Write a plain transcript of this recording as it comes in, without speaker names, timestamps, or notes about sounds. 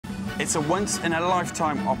It's a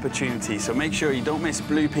once-in-a-lifetime opportunity, so make sure you don't miss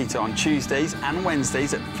Blue Peter on Tuesdays and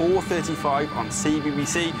Wednesdays at 4:35 on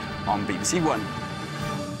CBBC on BBC One.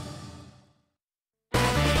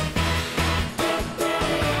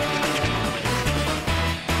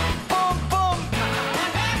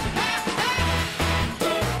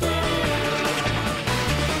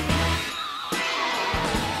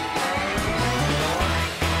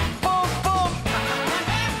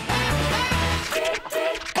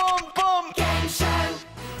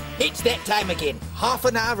 It's that time again. Half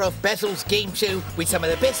an hour of Basil's game show with some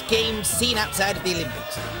of the best games seen outside of the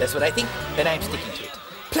Olympics. That's what I think, and I'm sticking to it.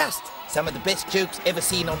 Plus, some of the best jokes ever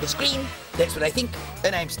seen on the screen. That's what I think,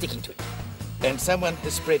 and I'm sticking to it. And someone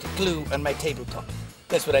has spread glue on my tabletop.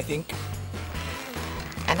 That's what I think,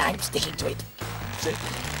 and I'm sticking to it. So,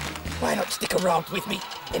 why not stick around with me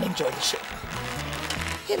and enjoy the show?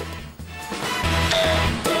 Help.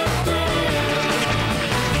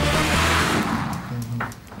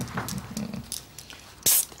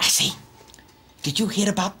 Did you hear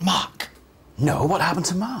about Mark? No, what happened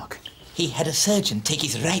to Mark? He had a surgeon take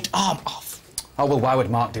his right arm off. Oh, well, why would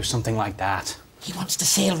Mark do something like that? He wants to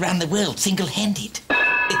sail around the world single-handed.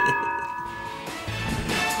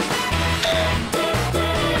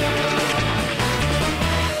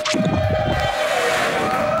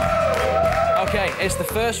 OK, it's the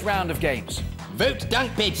first round of games. Vote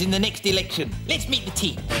dunk beds in the next election. Let's meet the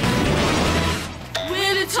team.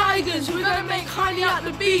 We're the Tigers. We're going to make honey out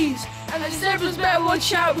the bees. And the zebras better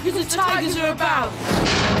watch out because the tigers are about.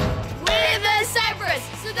 We're the zebras,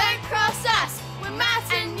 so don't cross us. We're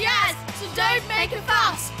Matt and Yaz, so don't make a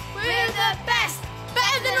fuss. We're the best,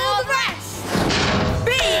 better than all the rest.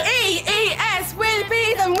 B-E-E-S, we're the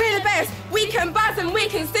bees and we're the best. We can buzz and we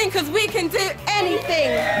can sing because we can do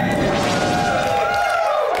anything.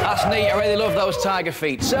 That's neat. I really love those tiger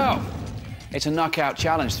feet. So, it's a knockout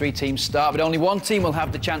challenge. 3 teams start, but only one team will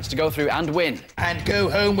have the chance to go through and win. And go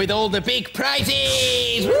home with all the big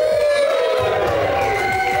prizes!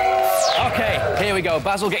 OK, here we go.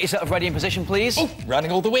 Basil, get yourself ready in position, please. Oh,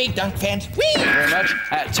 running all the way, dunk fans. Whee! Thank you very much.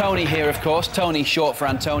 Tony here, of course. Tony, short for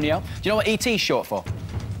Antonio. Do you know what E.T.'s short for?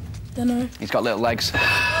 Dunno. He's got little legs.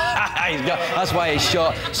 That's why he's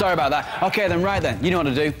short. Sorry about that. OK, then, right then. You know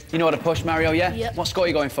what to do. You know what to push, Mario, yeah? Yep. What score are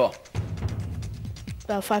you going for?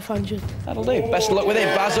 About 500. That'll do. Best of luck with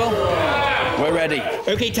it, Basil. We're ready.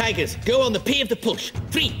 OK, Tigers, go on the P of the push.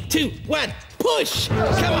 3, 2, 1, push! Come on!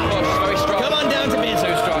 Push, very strong. Come on down to Basil.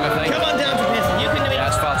 Too strong, I think. Come on down to Basil. You can do it. Yeah,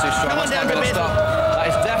 that's far too strong. Come on down to Basil. Stop. That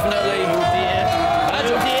is definitely... Oh, dear.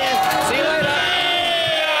 Basil. Oh, dear. See you later.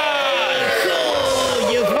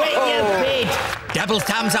 Oh, you've wet your bed. Double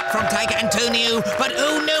thumbs up from Tiger Antonio, but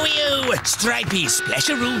oh no-you, Stripey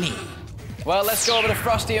Splasharoonie. Well, let's go over to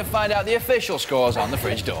Frosty and find out the official scores on the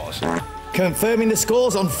fridge doors. Confirming the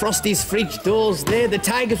scores on Frosty's fridge doors there, the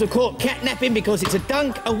Tigers were caught catnapping because it's a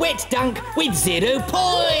dunk, a wet dunk, with 0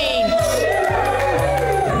 points!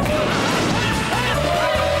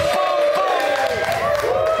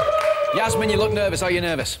 Yasmin, you look nervous. Are you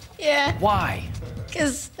nervous? Yeah, Why?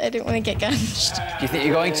 because I didn't want to get ganched. Do you think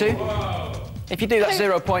you're going to? If you do, that's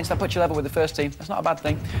 0 points. That puts you level with the first team. That's not a bad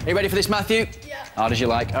thing. Are you ready for this, Matthew? Yeah. Hard as you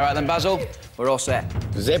like. All right, then, Basil, we're all set.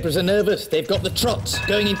 The zebras are nervous. They've got the trots.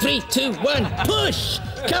 Going in 3, 2, 1, push!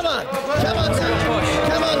 Come on! Come on down! Push.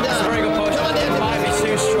 Come on down! That's a very good push. Come on down! It might be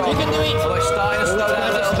too strong. You can do it! Although it's starting to slow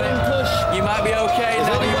down a little bit. Push. You might be OK.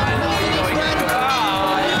 No, you might not. You're going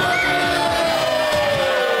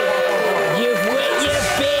You've wet your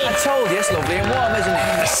bed! I told you, it's lovely and warm, isn't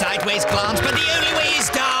it? A sideways glance, but the only way is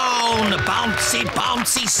down! Bouncy,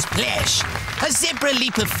 bouncy splash! A zebra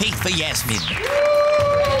leap of faith for Yasmin.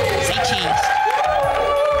 Say cheese.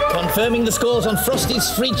 Confirming the scores on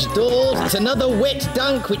Frosty's fridge doors, it's another wet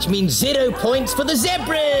dunk, which means 0 points for the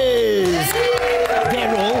zebras!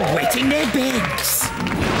 They're all wetting their beds.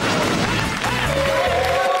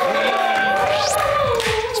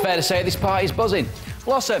 It's fair to say this party's buzzing.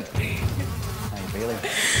 Blossom, how are you feeling?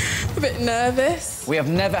 A bit nervous. We have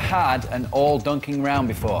never had an all-dunking round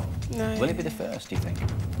before. No. Will it be the first, do you think?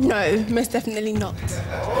 No, most definitely not.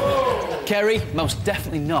 Kerry, most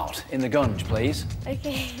definitely not in the gunge, please.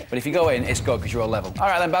 Okay. But if you go in, it's good because you're all level. All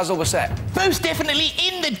right, then, Basil, we're set. Most definitely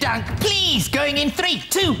in the dunk, please! Going in 3,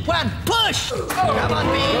 2, 1, push! Come on,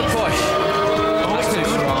 bees! Good push. That's too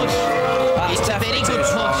strong. That's It's a very definitely good too push.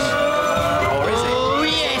 strong. Or is it? Oh,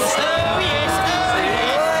 yes! Oh, yes! Oh,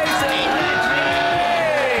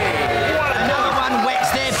 yes! Another one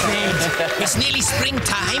wets their bed. It's nearly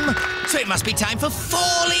springtime, so it must be time for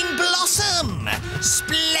falling blossom.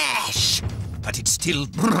 Splash! But it's still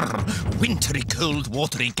wintry, cold,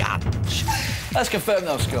 watery gunge. Let's confirm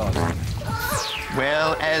those scores.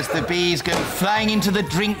 Well, as the bees go flying into the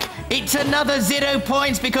drink, it's another 0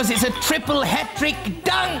 points because it's a triple hat-trick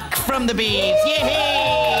dunk from the bees.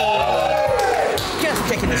 Yay! Just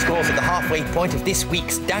checking the scores at the halfway point of this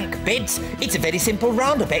week's dunk beds. It's a very simple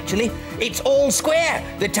roundup, actually. It's all square.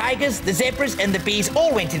 The tigers, the zebras, and the bees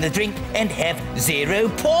all went in the drink and have 0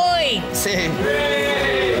 points.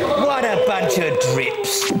 What a bunch of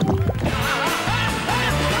drips.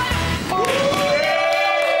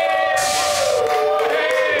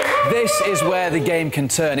 This is where the game can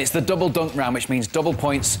turn. It's the double dunk round, which means double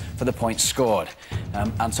points for the points scored.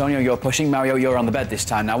 Antonio, you're pushing. Mario, you're on the bed this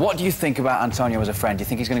time. Now, what do you think about Antonio as a friend? Do you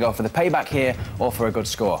think he's going to go for the payback here or for a good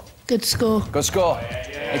score? Good score. Good score.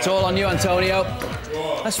 It's all on you, Antonio.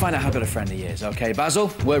 Let's find out how good a friend he is. OK, Basil,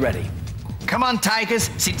 we're ready. Come on, Tigers.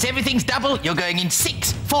 Since everything's double, you're going in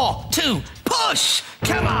 6, 4, 2, push!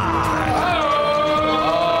 Come on!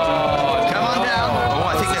 Come on down. Oh,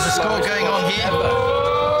 I think there's a score going on here.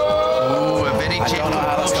 I don't know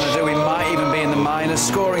how that's going to do. We might even be in the minus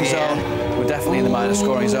scoring zone. We're definitely in the minus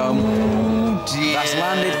scoring zone. That's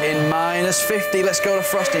landed in minus 50. Let's go to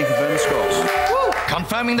Frosty and confirm the scores.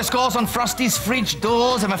 Confirming the scores on Frosty's fridge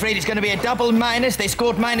doors. I'm afraid it's going to be a double minus. They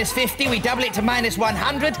scored minus 50. We double it to minus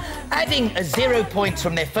 100. Adding a 0 points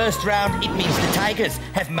from their first round, it means the Tigers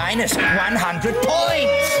have minus 100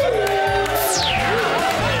 points.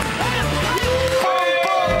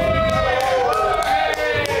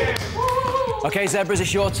 OK, Zebras,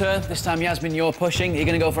 it's your turn. This time, Yasmin, you're pushing. Are you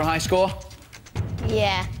going to go for a high score?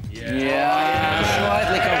 Yeah. Yeah.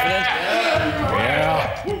 Slightly confident.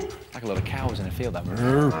 Yeah. Like a lot of cows in a field, that.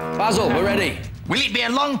 Basil, we're ready. Will it be a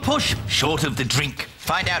long push short of the drink?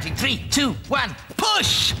 Find out in 3, 2, 1,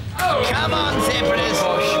 push! Come on, Zebras.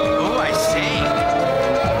 Oh, I see.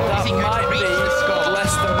 That might be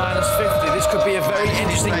less than minus 50. This could be a very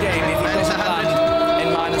interesting game if he doesn't land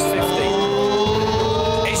in minus 50.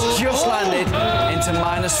 It's just landed into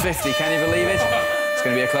minus 50. Can you believe it? It's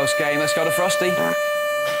going to be a close game. Let's go to Frosty.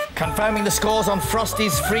 Confirming the scores on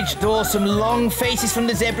Frosty's fridge door. Some long faces from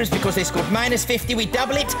the Zebras because they scored minus 50. We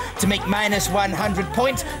double it to make minus 100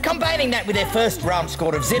 points. Combining that with their first round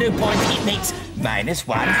score of 0 points, it makes minus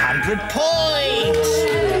 100 points.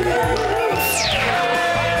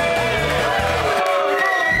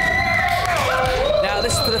 Now,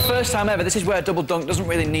 this is for the first time ever. This is where double dunk doesn't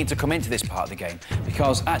really need to come into this part of the game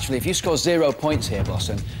because, actually, if you score 0 points here,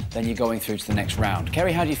 Blossom, then you're going through to the next round.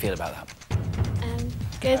 Kerry, how do you feel about that?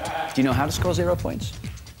 Good. Do you know how to score 0 points?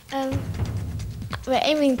 We're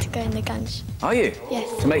aiming to go in the guns. Are you?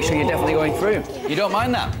 Yes. To make sure you're definitely going through? Yeah. You don't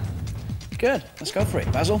mind that? Good. Let's go for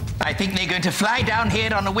it. Basil? I think they're going to fly down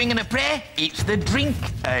here on a wing and a prayer. It's the drink,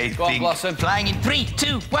 I Go think. on, Blossom. Flying in 3,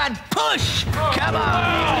 2, 1, push! Come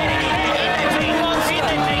on! In the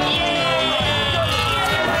drink, yeah!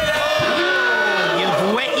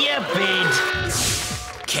 You've wet your bed.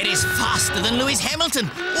 Kerry's faster than Lewis Hamilton.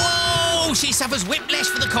 Whoa! She suffers whiplash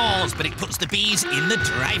for the cause, but it puts the bees in the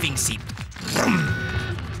driving seat.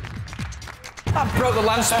 That broke the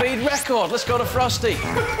land speed record. Let's go to Frosty.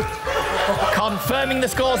 Confirming the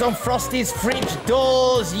scores on Frosty's fridge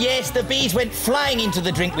doors. Yes, the bees went flying into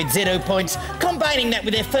the drink with 0 points. Combining that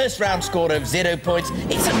with their first round score of 0 points,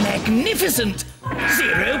 it's a magnificent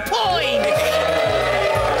 0 points.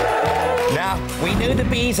 Now, we know the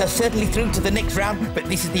bees are certainly through to the next round, but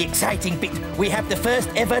this is the exciting bit. We have the first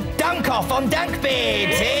ever dunk-off on dunk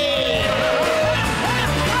beds. Hey!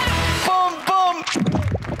 Boom, boom!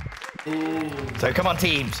 So come on,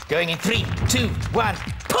 teams. Going in 3, 2, 1,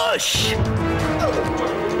 push!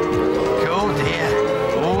 Oh, dear.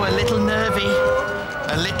 Oh, a little nervy.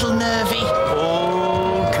 A little nervy.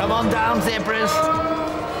 Oh, come on down, Zebras.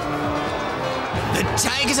 The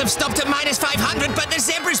Tigers have stopped at minus 500, but the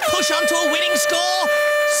Zebras push on to a winning score.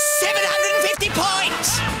 750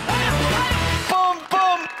 points! Boom,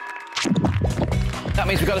 boom! That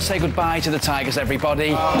means we've got to say goodbye to the Tigers,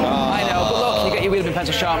 everybody. I know, but look, you get your wheel and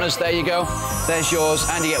pencil sharpeners. There you go. There's yours,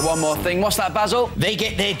 and you get one more thing. What's that, Basil? They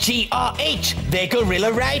get their GRH, their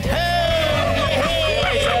gorilla ride home.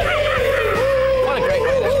 What a great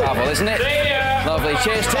way. That's powerful, isn't it? Lovely.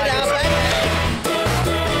 Cheers, Tigers.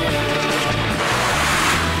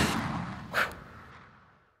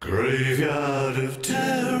 Graveyard of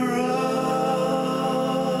Terror.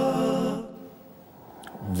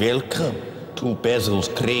 Welcome to Basil's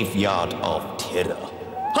Graveyard of Terror.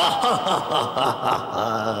 Ha ha ha ha ha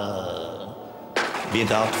ha!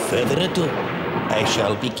 Without further ado, I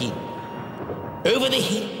shall begin. Over the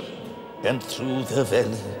hill and through the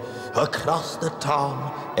valley, across the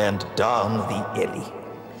town and down the alley.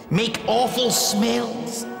 Make awful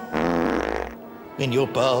smells when your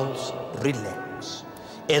bowels relax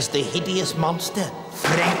as the hideous monster,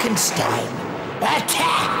 Frankenstein,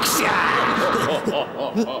 attacks!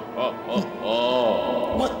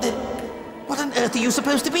 What on earth are you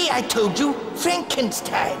supposed to be? I told you,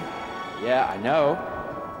 Frankenstein. Yeah, I know.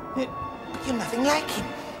 But you're nothing like him.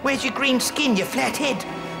 Where's your green skin, your flat head?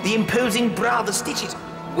 The imposing brow, the stitches?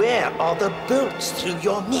 Where are the bolts through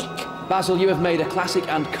your neck? Basil, you have made a classic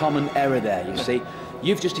and common error there, you see.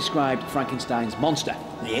 You've just described Frankenstein's monster.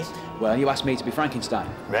 Yes. Well, you asked me to be Frankenstein.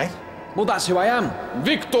 Right. Well, that's who I am.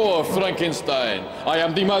 Victor Frankenstein. I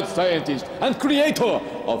am the mad scientist and creator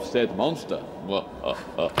of said monster.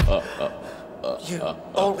 You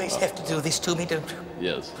always have to do this to me, don't you?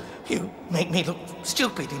 Yes. You make me look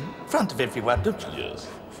stupid in front of everyone, don't you? Yes.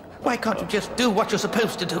 Why can't you just do what you're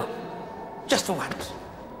supposed to do? Just for once.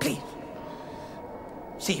 Please.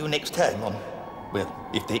 See you next time on... Well,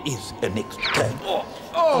 if there is a next time.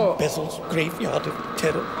 On Basil's Graveyard of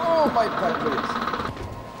Terror. Oh, my pancreas.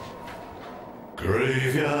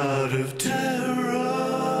 Graveyard of Terror.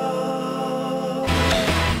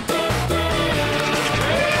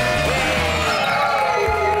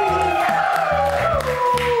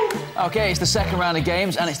 OK, it's the second round of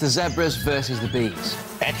games, and it's the zebras versus the bees.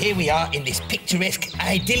 And here we are in this picturesque,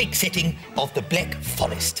 idyllic setting of the Black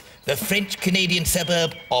Forest, the French-Canadian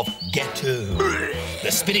suburb of Gâteau,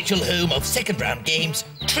 the spiritual home of second-round games,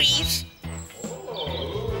 trees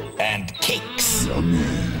and cakes.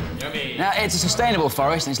 Now, it's a sustainable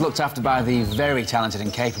forest, and it's looked after by the very talented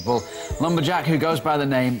and capable lumberjack who goes by the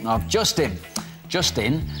name of Justin.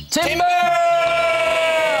 Justin Timber!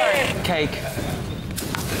 Cake.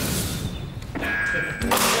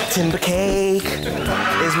 Timber Cake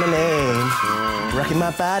is my name. Rocking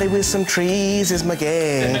my body with some trees is my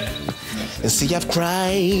game. And see, I've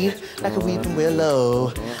cried like a weeping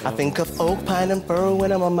willow. I think of oak, pine, and fir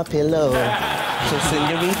when I'm on my pillow. So,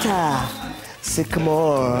 senorita,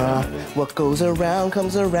 sycamore, what goes around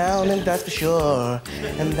comes around, and that's for sure.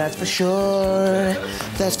 And that's for sure.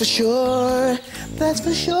 That's for sure. That's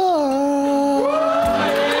for sure.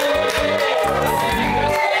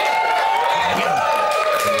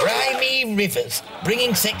 Rivers,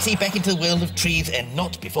 bringing sexy back into the world of trees and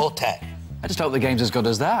not before time. I just hope the game's as good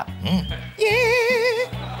as that. Yeah!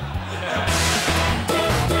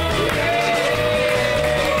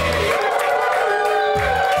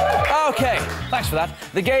 OK, thanks for that.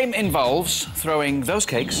 The game involves throwing those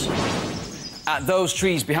cakes at those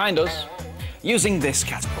trees behind us using this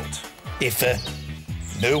catapult. If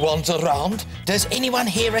no one's around, does anyone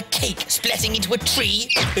hear a cake splatting into a tree?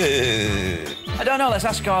 I don't know, let's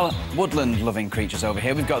ask our woodland-loving creatures over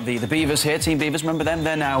here. We've got the beavers here, Team Beavers, remember them?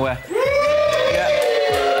 They're now, yeah,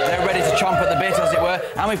 they're ready to chomp at the bit, as it were.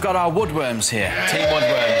 And we've got our woodworms here, Team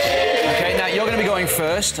Woodworms. OK, now, you're going to be going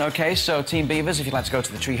first, OK? So, Team Beavers, if you'd like to go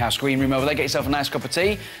to the treehouse green room over there, get yourself a nice cup of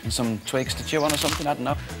tea and some twigs to chew on or something, I don't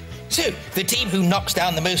know. So, the team who knocks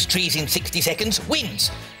down the most trees in 60 seconds wins.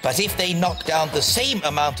 But if they knock down the same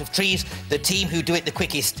amount of trees, the team who do it the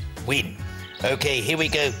quickest win. OK, here we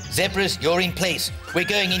go. Zebras, you're in place. We're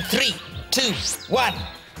going in 3, 2, 1.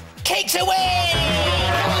 Cakes away!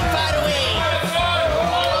 Come on, fire away!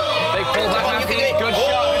 Big pull back, Come on, you can do it. Good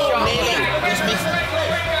shot, good shot. Nearly. Just missed.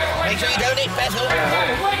 Make sure you don't hit Basil.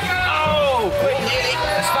 Oh! Quick, Nearly.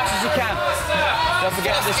 as fast as you can. Don't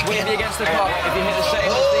forget this wavy against the clock if you hit the same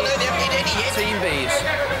Oh, no, as they haven't hit any the yet. Team Bees.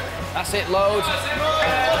 That's it, loads.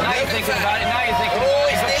 Now you're thinking about it, now you're thinking Oh,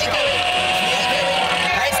 about it. it's nearly going. It's nearly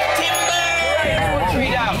going. Nice timber! One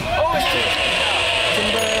tree down. Oh, it's two.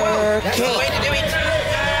 That's the way to do it.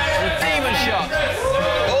 The demon shot.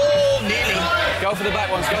 Oh, nearly. Go for the back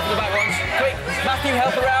ones, go for the back ones. Quick, Matthew,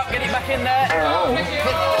 help her out. Get it back in there.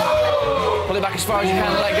 Pull it back as far as you can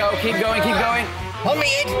and let go. Keep going, keep going. On me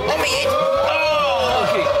head, on me head. Oh!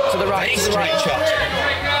 Okay, to the right, Very to the right. straight shot.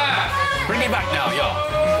 Bring it back now, yo.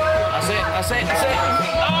 That's it, that's it, that's it.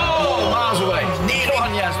 Oh, miles away. Nearly.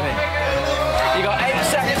 Come on, Yasmin. You got 8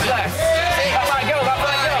 seconds left. That might go, that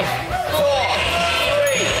might go. 4,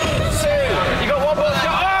 3, 2. You got one more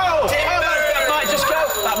shot. Oh! That might just go.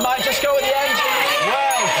 That might just go at the end.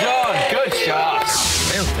 Well done. Good shot.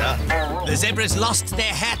 Well done. The zebras lost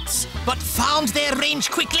their hats, but found their range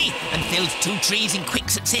quickly and felled 2 trees in quick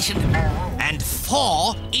succession. And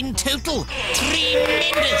 4 in total.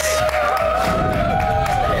 Tremendous!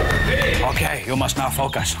 OK, you must now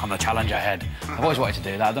focus on the challenge ahead. I've always wanted to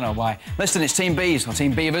do that, I don't know why. Listen, it's Team Bees or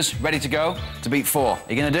Team Beavers, ready to go to beat 4. Are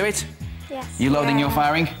you going to do it? Yes. You loading your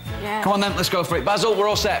firing? Yeah. Come on then, let's go for it. Basil, we're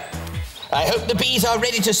all set. I hope the bees are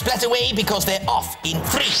ready to splat away because they're off in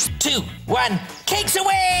 3, 2, 1. Cakes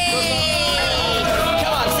away!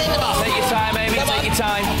 Come on, send them off. Take your time, Amy, take your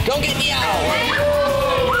time. Go and get the owl.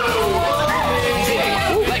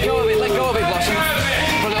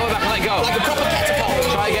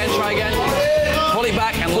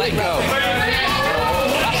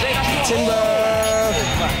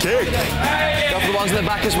 ones in the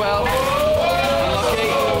back as well. Unlucky.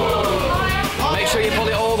 Make sure you pull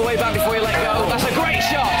it all the way back before you let go. That's a great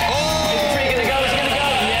shot. Is the tree going to go? Is it going to go?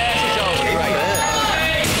 Yes, it's all great.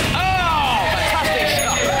 Oh, fantastic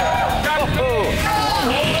shot. Oh,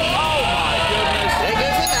 my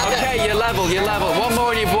goodness. Okay, you're level, you're level. One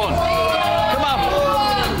more and you've won. Come on.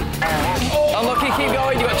 Unlucky, keep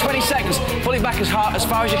going. You've got 20 seconds. Pull it back as far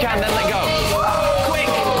as you can, then let go. Quick,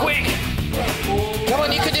 quick. Come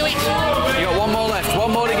on, you can do it. You got one more left,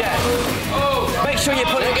 one more to get. Make sure you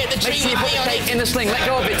put it in the sling. Let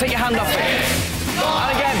go of it. Take your hand off it.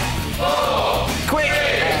 And again. Quick,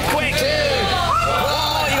 quick.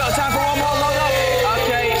 Oh, you got time for one more? No.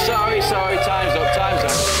 Okay, sorry. Time's up.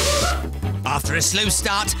 After a slow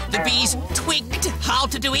start, the bees twigged how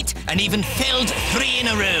to do it and even filled 3 in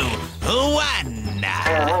a row. 1,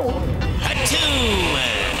 a 2,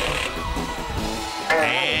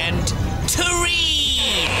 and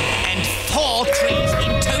 3, and 4 trees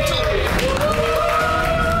in total.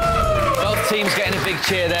 Both teams getting a big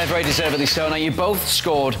cheer there, very deservedly so. Now, you both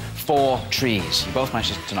scored 4 trees. You both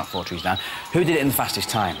managed to knock 4 trees down. Who did it in the fastest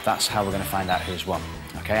time? That's how we're going to find out who's won.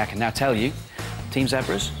 OK, I can now tell you, Team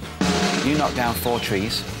Zebras, you knocked down 4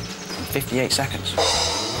 trees in 58 seconds.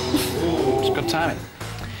 It's good timing.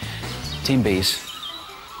 Team Bees,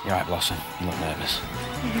 you're right, Blossom. You look nervous.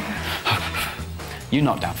 You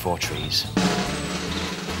knocked down 4 trees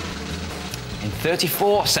in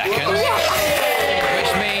 34 seconds,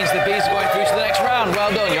 which means the Bees are going through to the next round.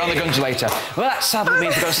 Well done, you're on the gundulator. Well, that sadly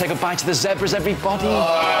means we've got to say goodbye to the Zebras, everybody.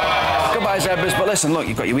 Goodbye, Zebras. But listen, look,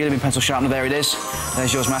 you've got your wheelie bin pencil sharpener. There it is.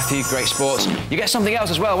 There's yours, Matthew. Great sports. You get something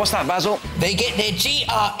else as well. What's that, Basil? They get their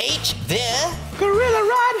GRH, their Gorilla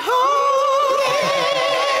ride home!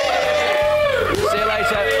 See you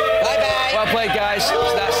later. Bye-bye. Well played, guys. So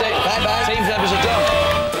that's it. Bye-bye. Team Zebras are done.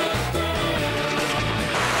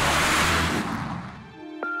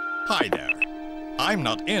 Hi there. I'm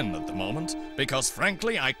not in at the moment because,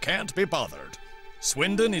 frankly, I can't be bothered.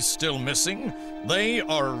 Swindon is still missing, they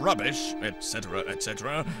are rubbish, etc.,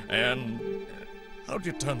 etc., and... how do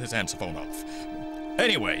you turn this answer phone off?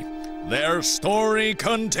 Anyway, their story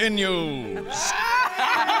continues.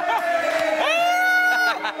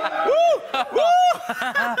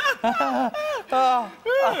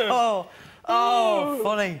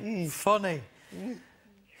 Funny.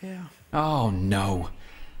 Yeah. Oh, no.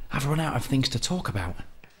 I've run out of things to talk about.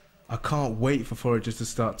 I can't wait for Forager to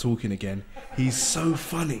start talking again. He's so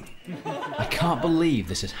funny. I can't believe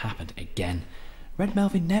this has happened again. Red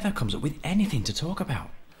Melvin never comes up with anything to talk about.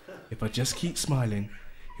 If I just keep smiling,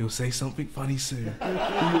 he'll say something funny soon.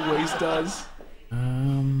 He always does.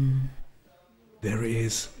 There it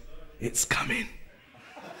is. It's coming.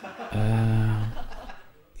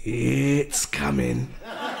 It's coming.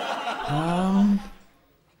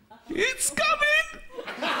 It's coming!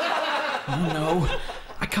 Oh no,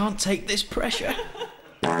 I can't take this pressure.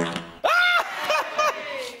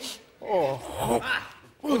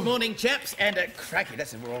 Good morning, chaps, and cracky,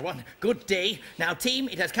 that's a raw one. Good day. Now, team,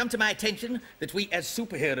 it has come to my attention that we as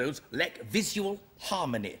superheroes lack visual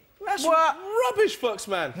harmony. That's rubbish,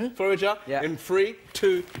 Foxman. Forager, in 3,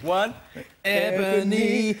 2, 1.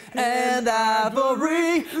 Ebony and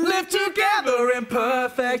ivory live together in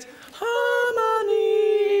perfect harmony.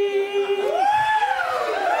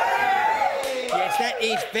 Yes, that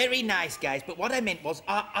is very nice, guys, but what I meant was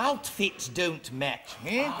our outfits don't match,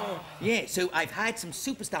 eh? Yeah, so I've hired some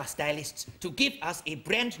superstar stylists to give us a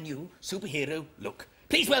brand new superhero look.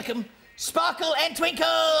 Please welcome Sparkle and Twinkle!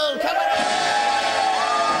 Come on!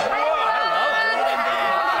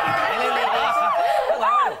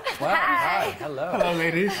 Hello,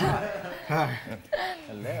 ladies. Hi.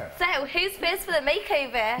 Hello. So, who's first for the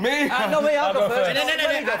makeover? Me? No, me, I'll go first. No.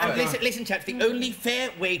 Listen, chaps, the only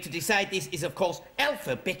fair way to decide this is, of course,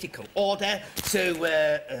 alphabetical order. So,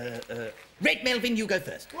 Red Melvin, you go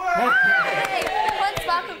first. Hey, come on,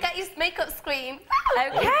 Sparkle, get your makeup screen.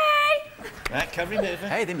 Okay. Right, cover him over.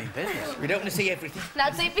 Hey, they mean business. We don't want to see everything. Now,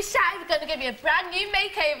 don't be shy, we're going to give you a brand new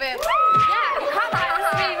makeover. Yeah, you can't like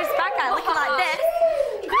this really respect guy looking like this.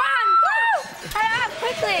 Come on, woo! Hurry up,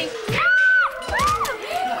 quickly.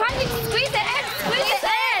 Come on, you can squeeze it in, squeeze it in.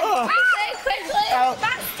 Squeeze it quickly,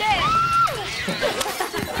 that's it.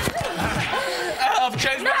 I've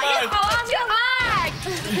changed my mind. Hold your leg.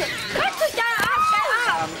 Quickly, get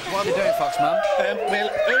up. What are they doing, Foxman? Well,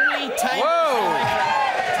 only time... Whoa!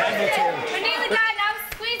 Time will tell. We're nearly done now,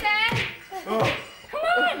 squeeze it. Come on.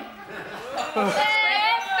 We're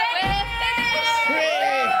finished.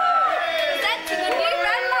 Presenting the new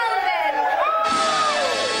Red Melvin.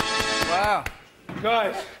 Wow.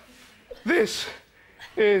 Guys, this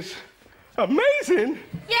is amazing.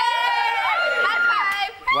 Yay! High five.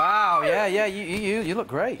 Yeah, you look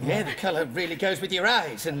great. Yeah, the colour really goes with your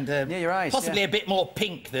eyes, and yeah, your eyes. Possibly a bit more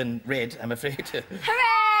pink than red, I'm afraid. Hooray!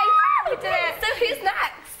 We did it. So who's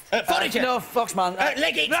next? Forager. No, Foxman.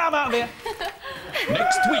 Leggy. No, I'm out of here.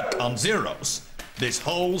 Next week on Zeros, this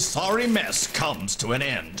whole sorry mess comes to an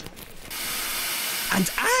end. And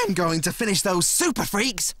I'm going to finish those super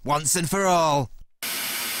freaks once and for all.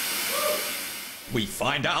 We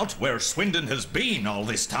find out where Swindon has been all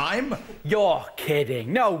this time. You're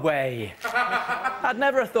kidding. No way. I'd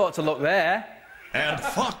never have thought to look there. And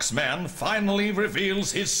Foxman finally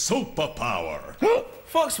reveals his superpower.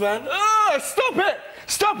 Foxman! Ah, stop it!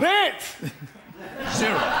 Stop it!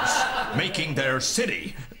 Zeros, making their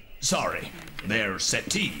city, their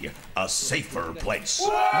settee, a safer place.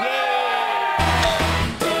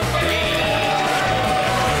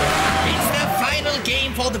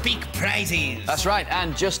 Game for the big prizes. That's right,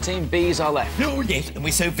 and just Team B's are left. Oh, yes, and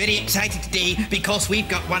we're so very excited today because we've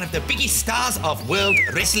got one of the biggest stars of world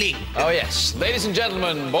wrestling. Oh, yes. Ladies and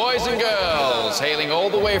gentlemen, boys and girls, hailing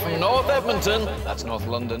all the way from North Edmonton, that's North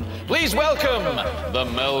London, please welcome the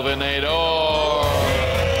Melvinator.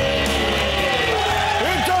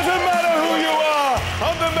 It doesn't matter who you are.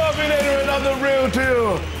 I'm the Melvinator and I'm the real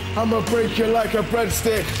deal. I'ma break you like a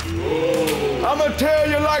breadstick. I'ma tear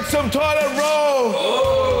you like some toilet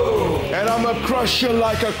roll. And I'ma crush you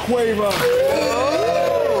like a quaver.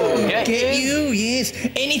 Get you, yes.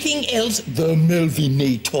 Anything else, the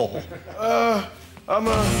Melvinator.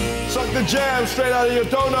 I'ma suck the jam straight out of your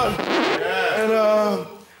donut. And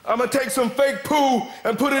I'ma take some fake poo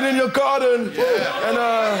and put it in your garden. And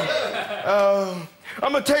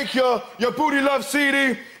I'ma take your Booty Love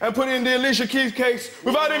CD and put it in the Alicia Keys cakes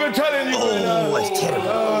without even telling you. Oh, that's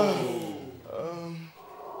terrible.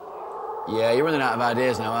 Yeah, you're running out of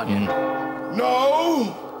ideas now, aren't you?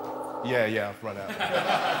 No! Yeah, I've run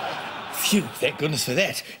out. Phew, thank goodness for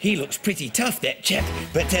that. He looks pretty tough, that chap.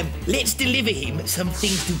 But let's deliver him some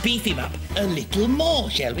things to beef him up a little more,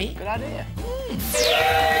 shall we? Good idea.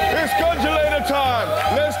 It's Congelator time!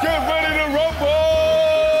 Let's get ready to rumble!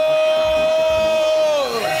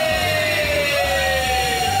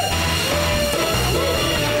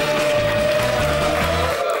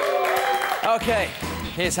 Okay,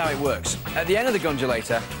 here's how it works. At the end of the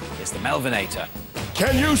Gungulator is the Melvinator.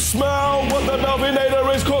 Can you smell what the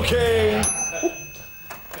Melvinator is cooking?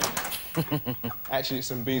 Actually, it's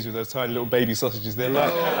some beans with those tiny little baby sausages. They're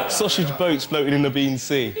like sausage boats floating in the bean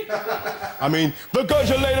sea. I mean, the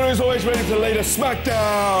Gungulator is always ready to lay the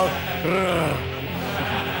smackdown.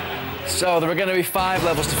 So there are going to be 5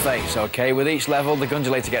 levels to face, OK? With each level, the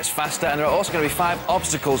Gungulator gets faster, and there are also going to be 5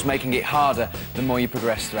 obstacles, making it harder the more you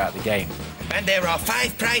progress throughout the game. And there are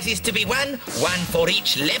 5 prizes to be won, 1 for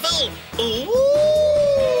each level. Ooh!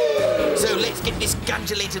 So let's get this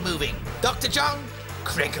Gungulator moving. Dr. John,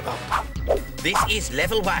 crank 'em up. This is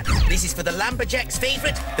level 1. This is for the Lumberjack's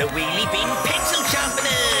favourite, the Wheelie Bin Pencil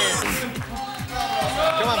Sharpeners.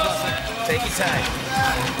 Come on, Blossom. Take your time.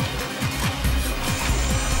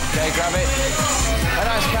 OK, grab it. A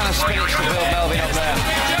nice kind of spinach to build Melvin up there.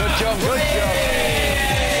 Good job, good job.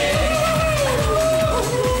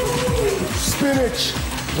 Spinach.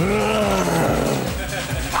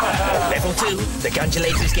 Level 2, the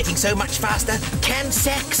Gungulator is getting so much faster. Can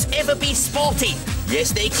sacks ever be sporty?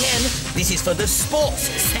 Yes, they can. This is for the sports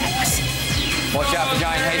sacks. Watch out for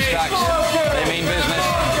giant haystacks. They mean business.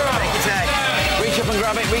 Take your time. Reach up and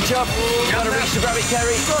grab it, reach up. You've got to reach to grab it,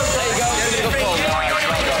 Kerry. There you go. Give it a good pull.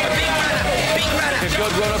 Big runner. A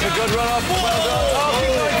good run up, a good run up. Well done. Oh,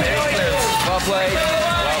 keep going, keep going. Well played.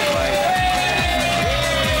 Well played.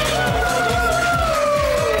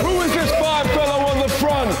 Who is this 5 fellow on the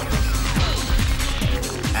front?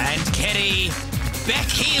 And Kerry back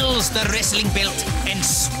heels the wrestling belt and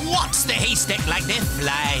swats the haystack like they're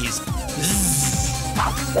flies.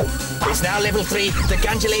 It's now level 3. The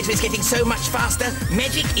Gungulator is getting so much faster,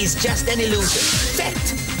 magic is just an illusion.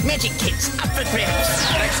 Fact, magic kits up for grabs.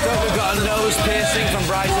 Next up, we've got a nose piercing from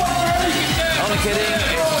Brighton. Only kidding,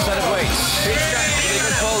 it's a set of weights. Give it a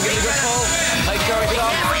good pull, give it a good pull. Make sure it's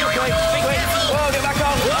on. Quick. Whoa, get back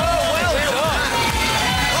on. Oh, well done.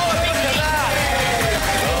 Oh, look at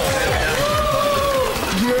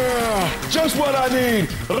Yeah, that. just what I need.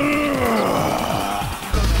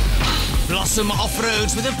 Blossom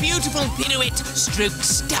off-roads with a beautiful pirouette stroke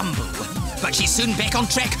stumble. But she's soon back on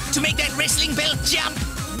track to make that wrestling belt jump.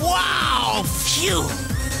 Wow! Phew!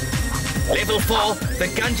 Level 4, the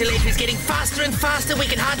Gungulator is getting faster and faster. We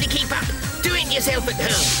can hardly keep up. Do it yourself at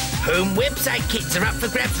home. Home website kits are up for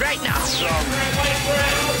grabs right now.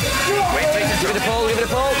 Wait, give it a pull, give it a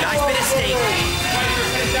pull. Nice bit of steak.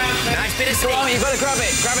 Nice bit of Go on, you've got to grab it.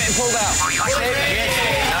 Grab it and pull down. That's it.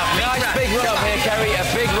 Nice big run up here, Kerry. A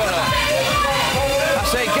big run up.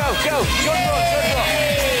 That's it. Go, go. Good run, good run.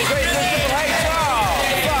 Great run, Triple H. Oh,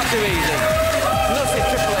 far too easy. Nothing,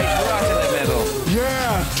 Triple H, right in the middle.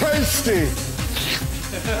 Yeah, tasty.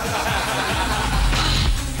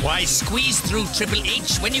 Why squeeze through Triple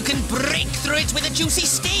H when you can break through it with a juicy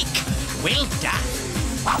steak? Well done.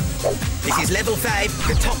 This is level 5,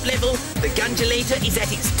 the top level. The Gungulator is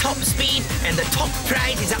at its top speed and the top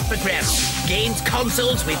prize is up for grabs. Games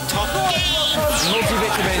consoles with top games.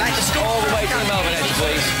 Multivitamins like all the way to the Melbourne edge,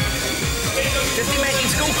 please. Just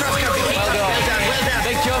imagine school cross country. Well done. Well done, well done.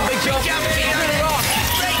 Big jump, big jump. The Rock.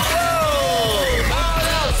 Great goal. Oh,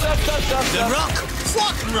 no, stop. The Rock?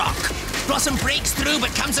 What Rock? Blossom breaks through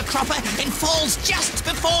but comes a cropper and falls just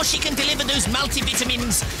before she can deliver those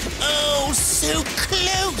multivitamins. Oh, so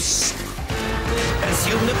close.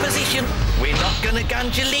 Assume the position. We're not gonna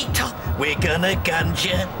gunge you later. We're gonna gunge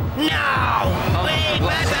you now. Wait,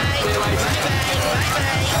 bye-bye. Bye-bye.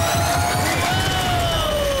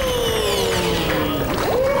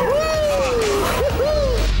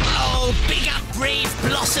 Oh, big up, brave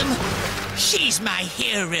Blossom. She's my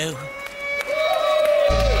hero.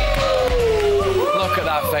 Look at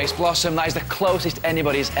that face, Blossom. That is the closest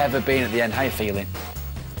anybody's ever been at the end. How are you feeling?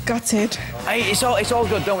 Gutted. Hey, it's all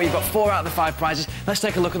good, don't we? You've got 4 out of the 5 prizes. Let's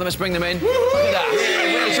take a look at them. Let's bring them in. Look at that.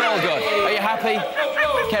 It's all good. Are you happy?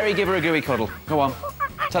 Kerry, give her a gooey cuddle. Go on.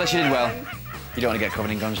 Tell her she did well. You don't want to get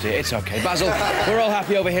covered in guns, do you? It's okay. Basil, we're all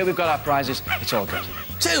happy over here. We've got our prizes. It's all good.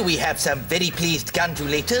 So we have some very pleased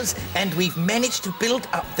Gundulators, and we've managed to build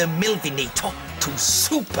up the Melvinator to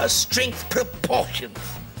super strength proportions.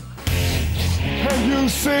 Can you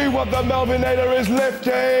see what the Melvinator is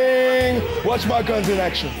lifting? Watch my guns in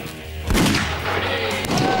action.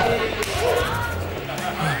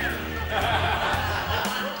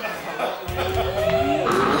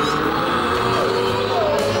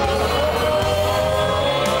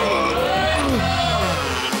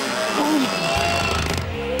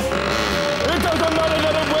 It doesn't matter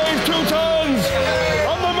that it weighs 2 tons.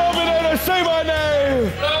 I'm the Melvinator. Say my name.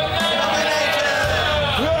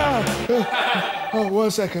 Yeah. Oh,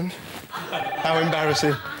 1 second. How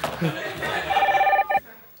embarrassing.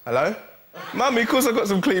 Hello? Mummy, of course I've got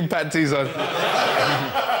some clean panties on.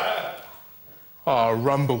 Oh,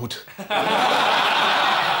 rumbled.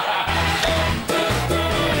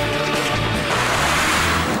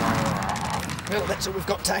 Well, that's all we've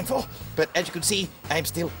got time for. But as you can see, I'm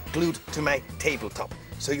still glued to my tabletop.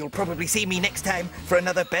 So you'll probably see me next time for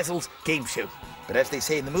another Basil's game show. But as they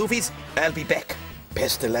say in the movies, I'll be back.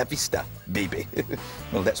 Pasta la vista, baby.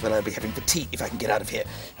 Well, that's what I'll be having for tea if I can get out of here.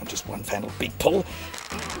 And just one final big pull.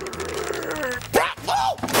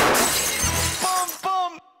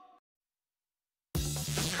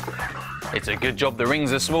 It's a good job the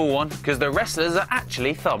ring's a small one, because the wrestlers are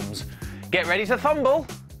actually thumbs. Get ready to thumble.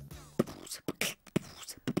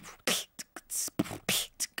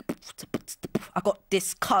 I got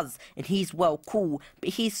this cuz, and he's well cool,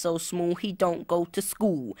 but he's so small he don't go to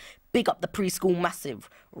school. Big up the preschool massive,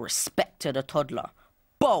 respect to the toddler.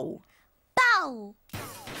 Bow! Bow!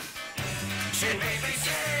 CBBC.